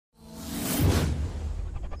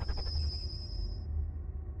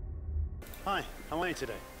Hi, how are you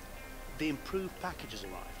today? The improved package has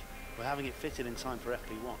arrived. We're having it fitted in time for Ep6.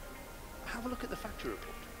 Have a look at the factory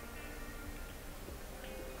report.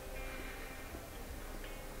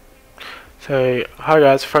 So, hi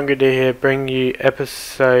guys, Franco D here, bringing you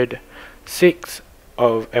episode 6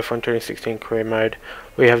 of F1 2016 Career Mode.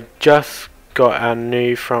 We have just got our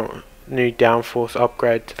new downforce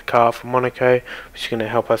upgrade to the car for Monaco, which is going to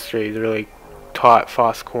help us through the really tight,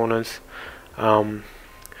 fast corners.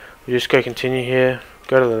 We'll just go continue here,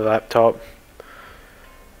 go to the laptop.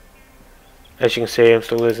 As you can see, I'm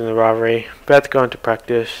still losing the rivalry. About to go into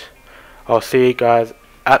practice. I'll see you guys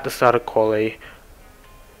at the start of quali.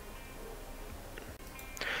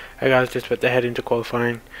 Hey guys, just about to head into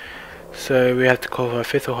qualifying. So we have to qualify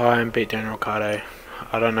 5th or higher and beat Daniel Ricciardo.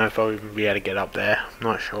 I don't know if I'll even be able to get up there. I'm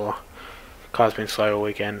not sure. The car's been slow all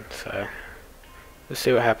weekend, so let's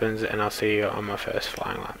see what happens, and I'll see you on my first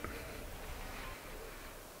flying lap.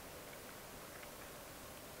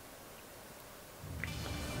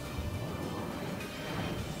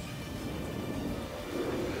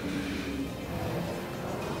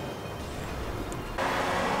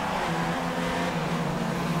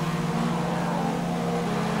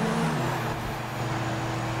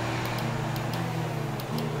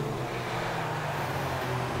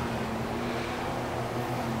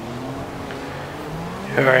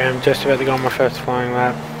 Here I am, just about to go on my first flying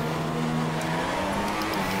lap.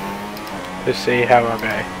 Let's see how I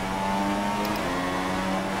go.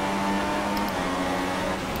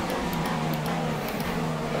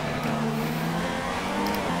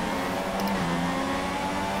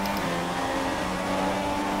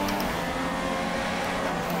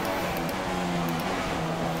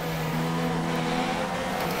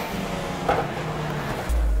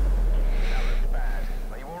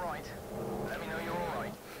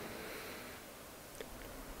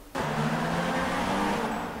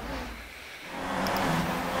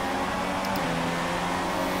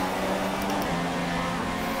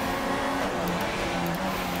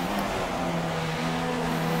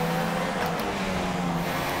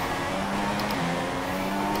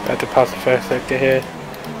 About to pass the first sector here.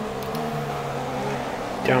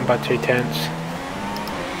 Down by 2/10.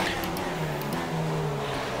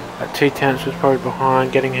 At 2/10 was probably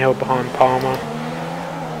behind, getting held behind Palmer.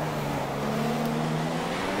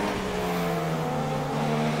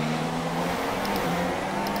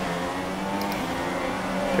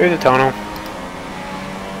 Through the tunnel.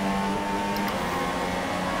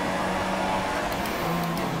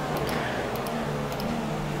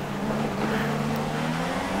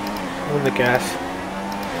 On the gas.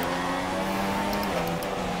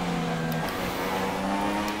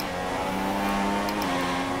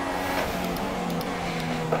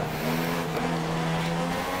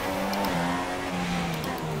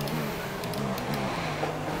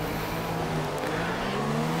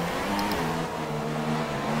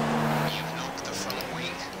 You've knocked the front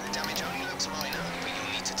wing. The damage only looks minor, but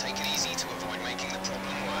you'll need to take it easy to avoid making the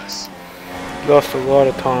problem worse. Lost a lot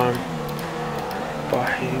of time by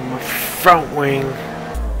hitting my front wing.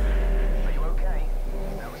 Are you okay?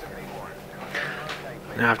 That was a big one.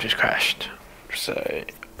 Now I've just crashed. So I'm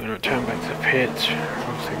going to return back to the pits,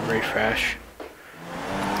 obviously refresh.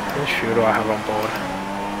 How much fuel do I have on board?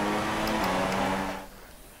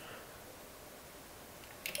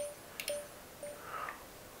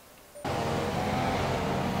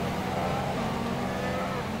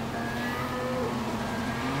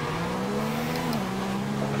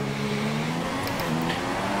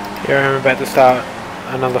 Here I'm about to start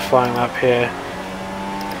another flying lap here.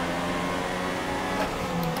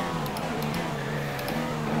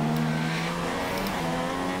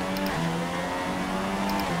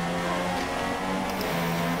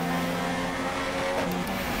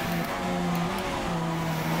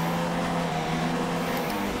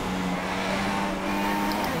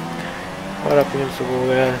 Right up against the wall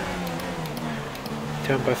there.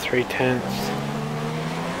 Down by 3/10.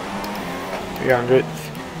 300th.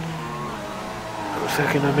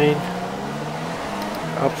 Second, I mean.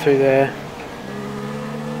 Up through there.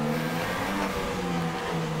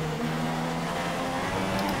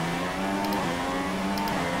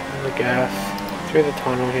 And the gas. Through the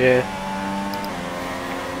tunnel here.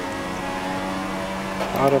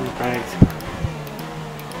 Hard on the brakes.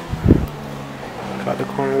 Cut the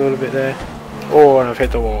corner a little bit there. Oh, and I've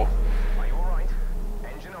hit the wall. Are you alright?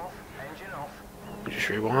 Engine off, engine off. Just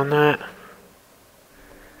rewind that.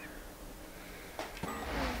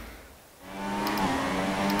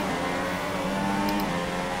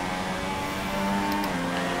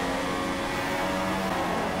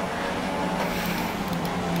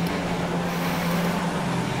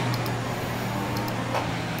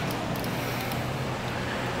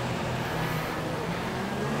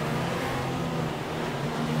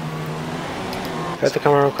 Got the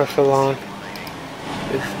camera across the line.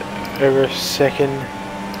 It's over a second.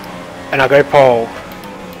 And I go pole.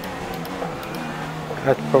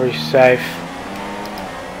 That's probably safe.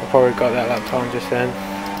 I probably got that lap time just then.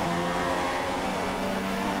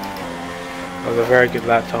 That was a very good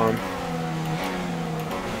lap time.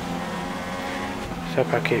 So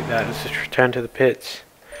if I keep that, let's just return to the pits.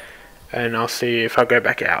 And I'll see if I go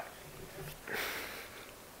back out.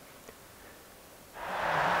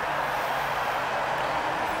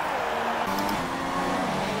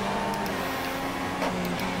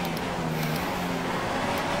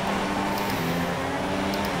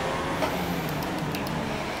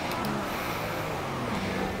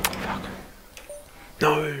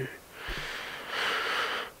 No!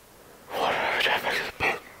 What did I return back to the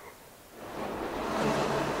pit?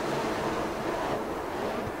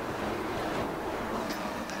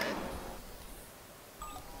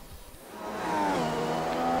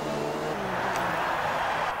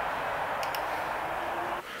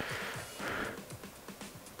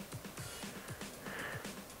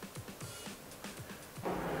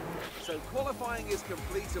 So qualifying is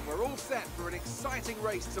complete and we're all set for an exciting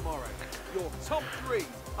race tomorrow. Your top three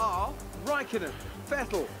are Raikkonen,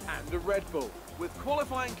 Vettel and a Red Bull. With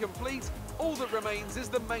qualifying complete, all that remains is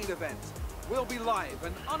the main event. We'll be live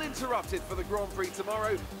and uninterrupted for the Grand Prix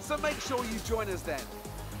tomorrow, so make sure you join us then.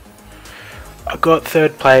 I got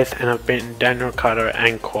third place and I've beaten Daniel Ricciardo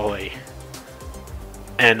and Quali.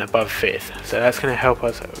 And above 5th. So that's going to help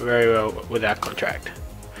us very well with our contract.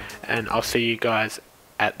 And I'll see you guys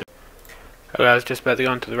at the... Okay, I was just about to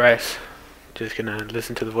go on to the race. Just going to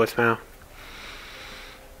listen to the voicemail.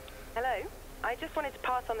 Hello, I just wanted to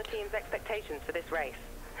pass on the team's expectations for this race.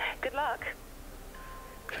 Good luck.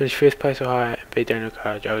 Finish 5th place or higher and beat Daniel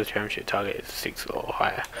Ricciardo. Drivers' Championship target is 6th or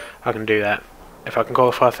higher. I can do that. If I can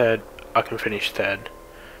qualify 3rd, I can finish 3rd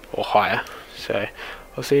or higher. So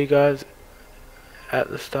I'll see you guys at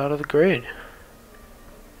the start of the grid.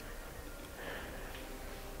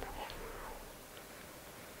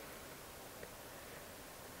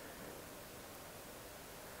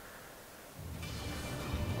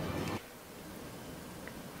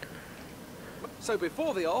 So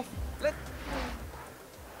before the off, let's...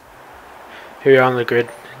 Here we are on the grid.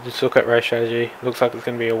 Just look at race strategy. Looks like it's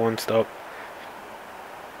going to be a one-stop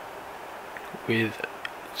with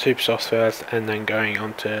super softs first and then going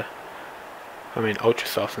on to, ultra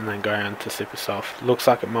softs and then going on to super soft. Looks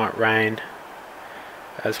like it might rain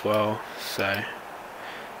as well, so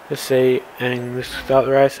let's see, and let's start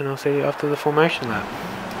the race and I'll see you after the formation lap.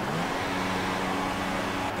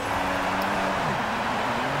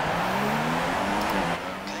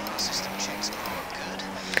 Okay, our system checks are good.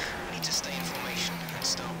 We need to stay in formation and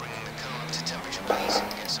start bringing the car up to temperature, please.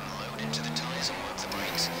 Get some load into the tyres and work the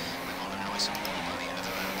brakes. We want them nice and warm by the end of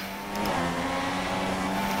the lap.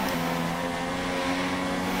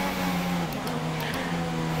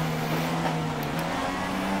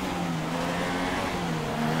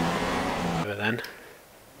 Then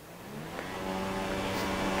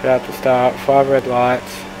about to start, 5 red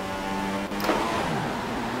lights,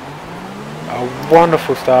 a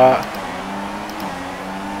wonderful start.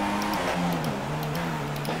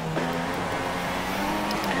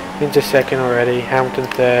 Into 2nd already, Hamilton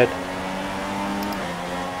 3rd.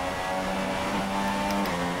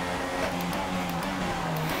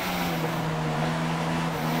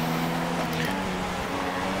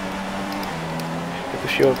 Get the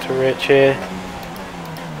fuel to Rich here.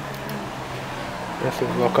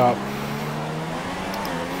 Massive lock up.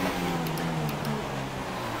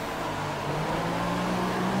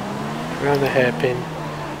 Around the hairpin.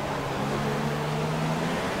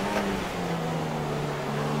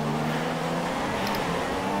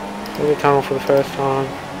 Through the tunnel for the first time.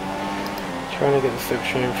 Trying to get the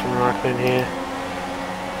slipstream from Raikkonen here.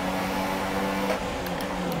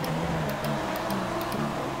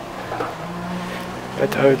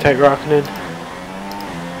 About to overtake Raikkonen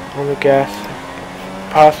on the gas.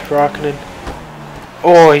 Past Raikkonen.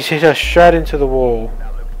 Oh, he's hit us straight into the wall.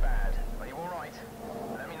 That looks bad. Are you alright?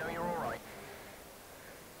 Let me know you're alright.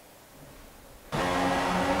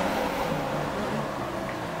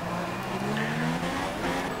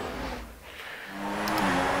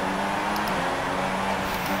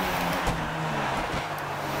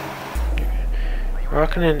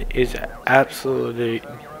 Raikkonen is an absolute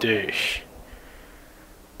douche.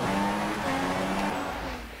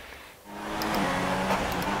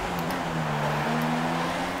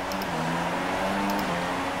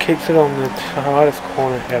 Kicks it on the hardest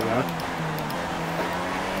corner ever.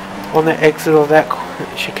 On the exit of that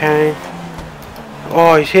chicane.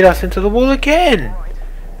 Oh, he's hit us into the wall again.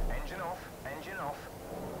 Engine off, engine off.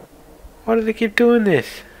 Why do they keep doing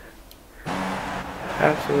this?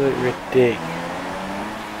 Absolutely ridiculous.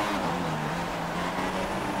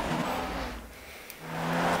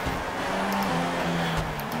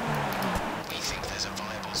 We think there's a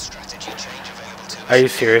viable strategy change available to us. Are you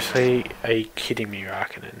seriously? Are you kidding me,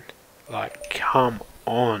 Raikkonen? Like, come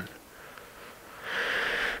on.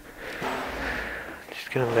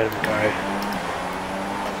 Just gonna let him go.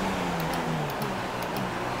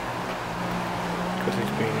 Because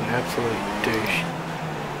he's being an absolute douche.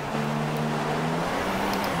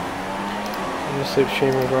 The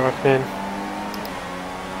slipstream of Raikkonen.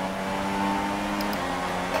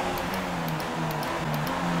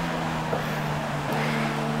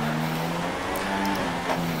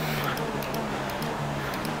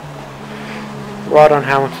 Right on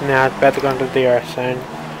Hamilton now, about to go into the DRS zone. I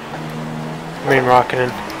mean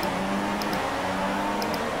Raikkonen.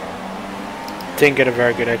 Didn't get a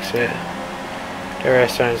very good exit.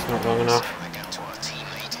 DRS zone is not long enough.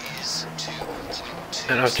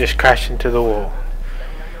 And I've just crashed into the wall.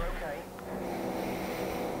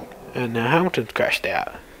 And now Hamilton's crashed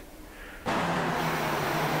out.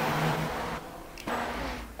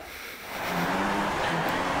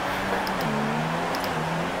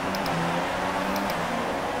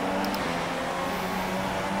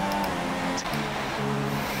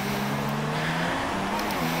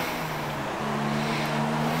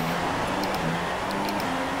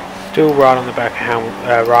 Still right on the back of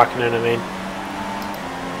Raikkonen, I mean.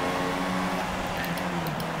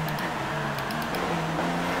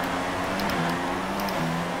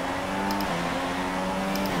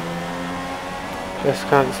 Just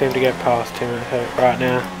can't seem to get past him right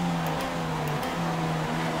now.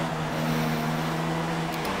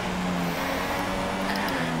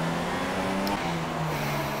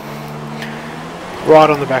 Right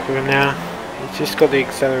on the back of him now. He's just got the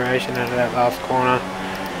acceleration out of that last corner,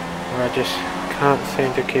 where I just can't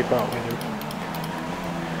seem to keep up with him.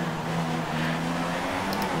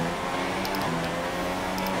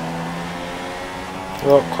 A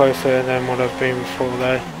lot closer than what I've been before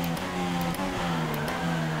though.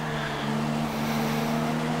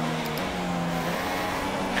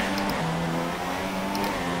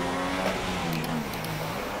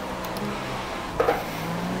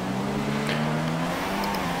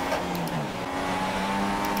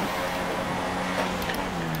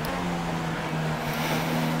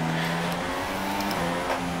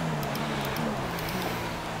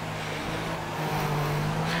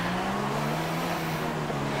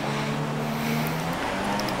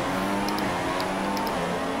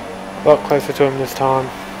 A lot closer to him this time.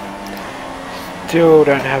 Still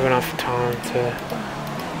don't have enough time to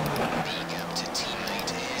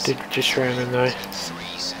just ram him though.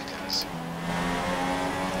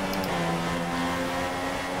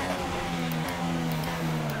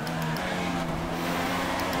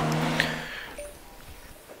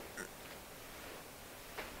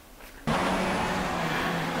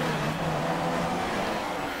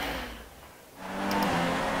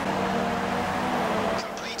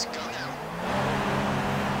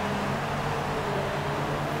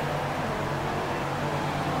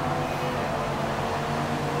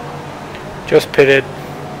 Just pitted. Up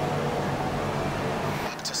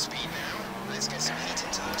to speed now. Let's get some heat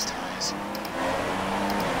into those tires.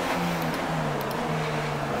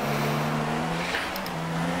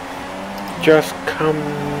 Just come.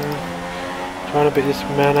 Trying to beat this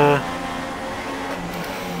Mana.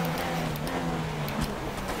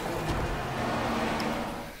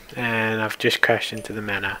 And I've just crashed into the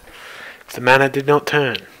Mana. The Mana did not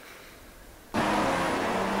turn.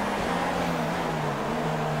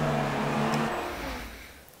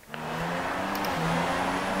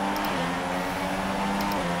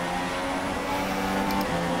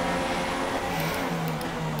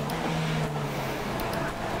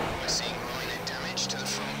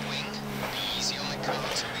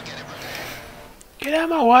 Get out of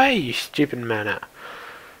my way, you stupid Mana.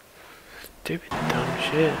 Stupid dumb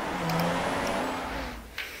shit.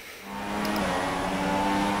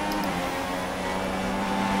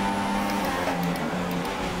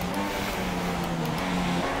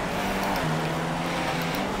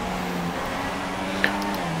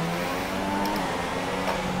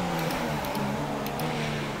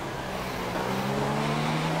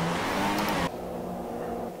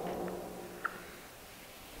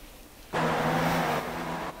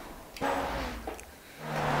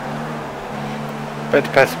 About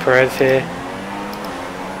to pass Perez here.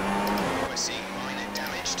 We're seeing minor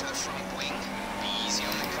damage to the front wing. Be easy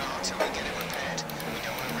on the car till we get it repaired. We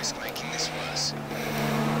don't want to risk making this worse.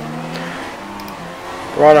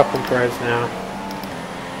 Right up on Perez now.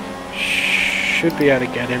 Should be able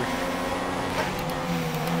to get him.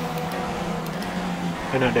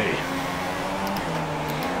 And I do.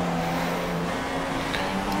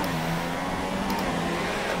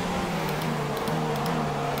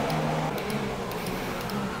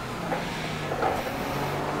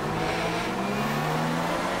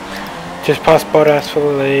 Just past Bottas for the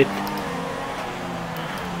lead.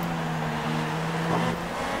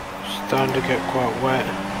 Starting to get quite wet,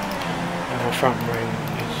 and the front wing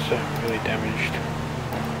is really damaged.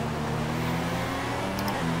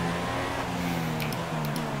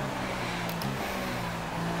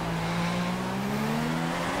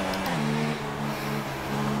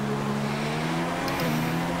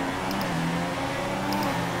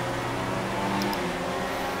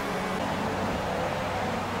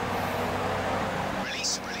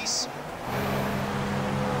 Release.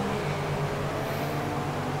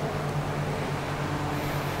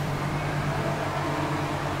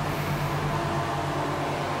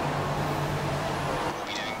 We'll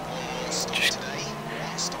be doing one more stop today.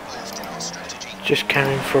 One stop left in our strategy. Just came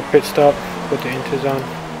in for a pit stop, put the inters on.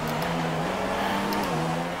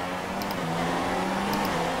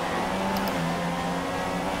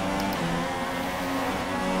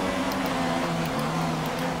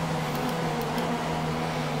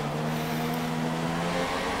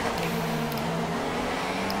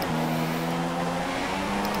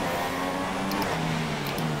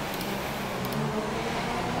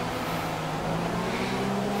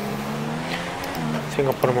 I think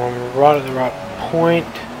I'll put them on right at the right point.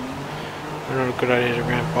 Not a good idea to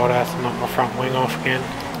ramp Bottas and knock my front wing off again.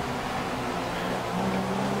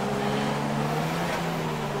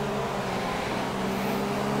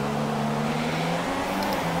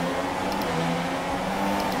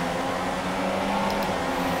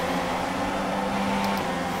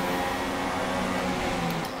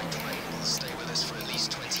 Light rain will stay with us for at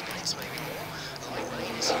least 20 minutes, maybe more. Light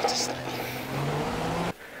rain is here to stay.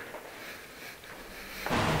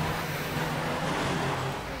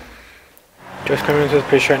 Just coming into the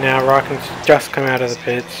pits right now. Raikkonen's just come out of the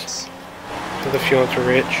pits. So the fuels are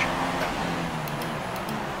rich.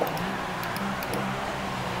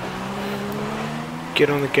 Get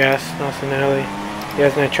on the gas nice and early. He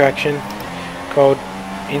has no traction. Cold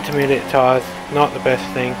intermediate tyres, not the best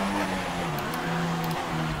thing.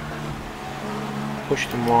 Push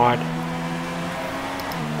them wide.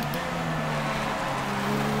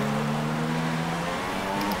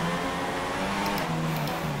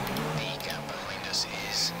 The gap behind us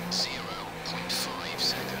is 0.5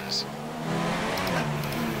 seconds.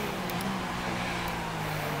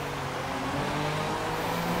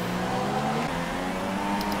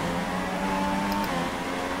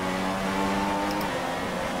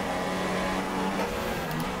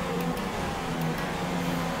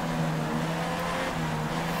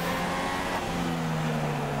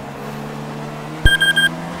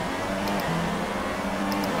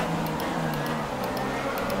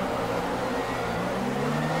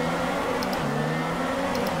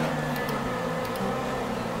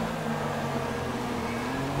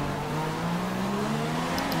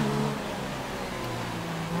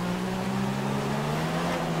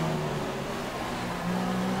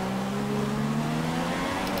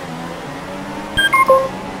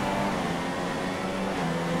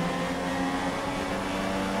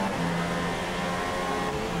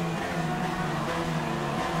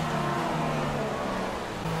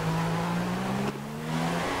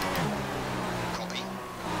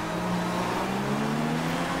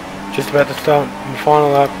 Just about to start the final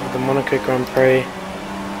lap of the Monaco Grand Prix.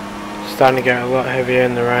 Starting to get a lot heavier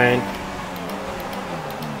in the rain.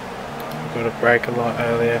 We've got to brake a lot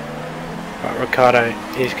earlier. But Ricciardo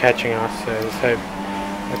is catching us, so let's hope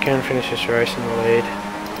I can finish this race in the lead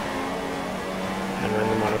and win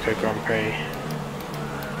the Monaco Grand Prix.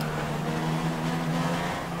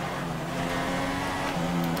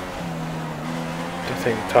 I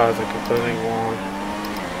think the tyres are completely worn.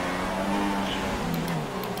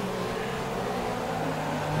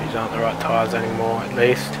 These aren't the right tyres anymore, at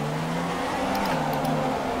least.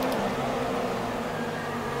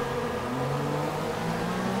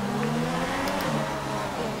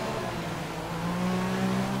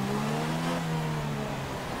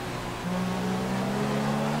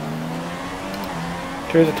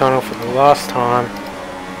 Through the tunnel for the last time.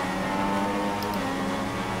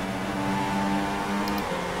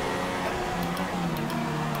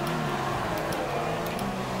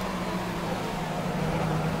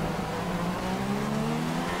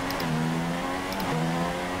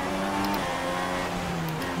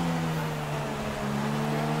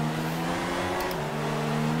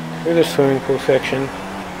 Through the swimming pool section.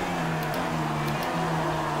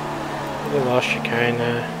 The last chicane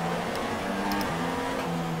there.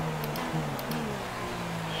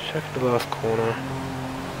 Check the last corner.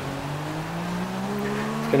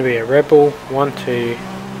 It's going to be a Red Bull 1-2.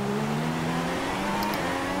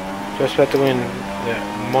 Just about to win the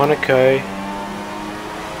Monaco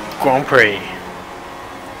Grand Prix.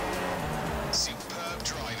 Superb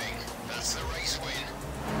driving. That's the race win.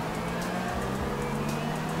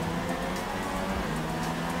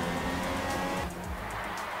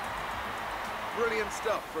 Brilliant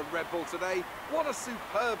stuff from Red Bull today. What a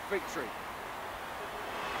superb victory.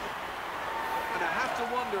 And I have to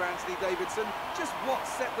wonder, Anthony Davidson, just what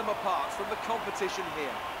set them apart from the competition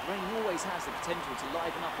here. Rain always has the potential to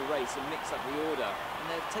liven up a race and mix up the order, and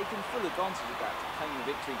they've taken full advantage of that to claim the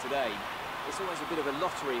victory today. It's always a bit of a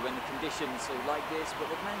lottery when the conditions are like this, but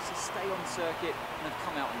they've managed to stay on circuit and have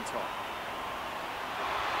come out on top.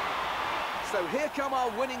 So here come our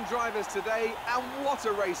winning drivers today, and what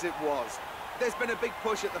a race it was. There's been a big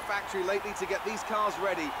push at the factory lately to get these cars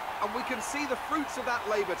ready, and we can see the fruits of that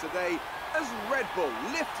labour today as Red Bull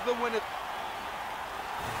lift the winner.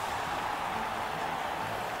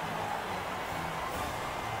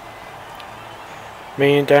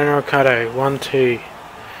 Me and Daniel Ricciardo 1-2.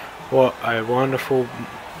 What a wonderful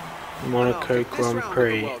Monaco Grand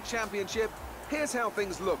Prix. World Championship. Here's how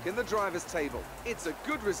things look in the drivers' table. It's a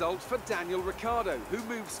good result for Daniel Ricciardo, who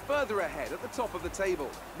moves further ahead at the top of the table.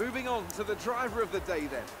 Moving on to the driver of the day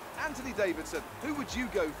then. Anthony Davidson, who would you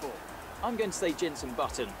go for? I'm going to say Jenson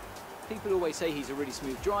Button. People always say he's a really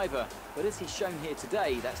smooth driver, but as he's shown here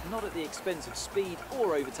today, that's not at the expense of speed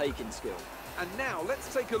or overtaking skill. And now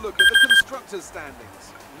let's take a look at the constructors'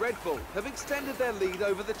 standings. Red Bull have extended their lead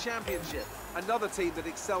over the championship. Another team that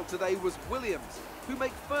excelled today was Williams, who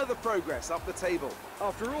make further progress up the table.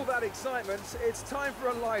 After all that excitement, it's time for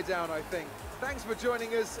a lie down, I think. Thanks for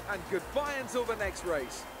joining us, and goodbye until the next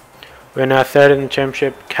race. We're now third in the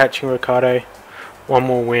championship, catching Ricciardo. One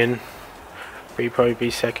more win, we'd probably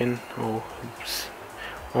be second, or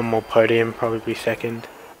one more podium, probably be second.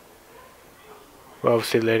 We're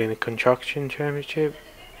obviously leading the construction championship.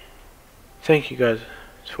 Thank you guys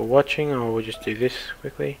for watching. I will just do this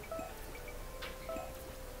quickly.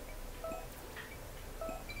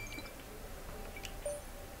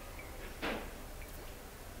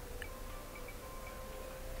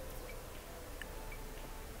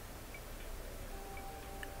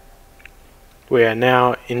 We are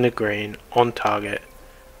now in the green, on target.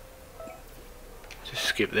 Just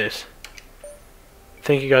skip this.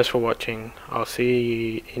 Thank you guys for watching. I'll see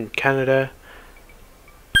you in Canada.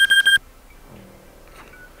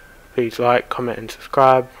 Please like, comment and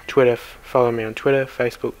subscribe. Twitter, follow me on Twitter,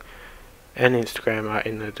 Facebook and Instagram are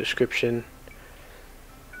in the description.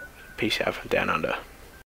 Peace out from down under.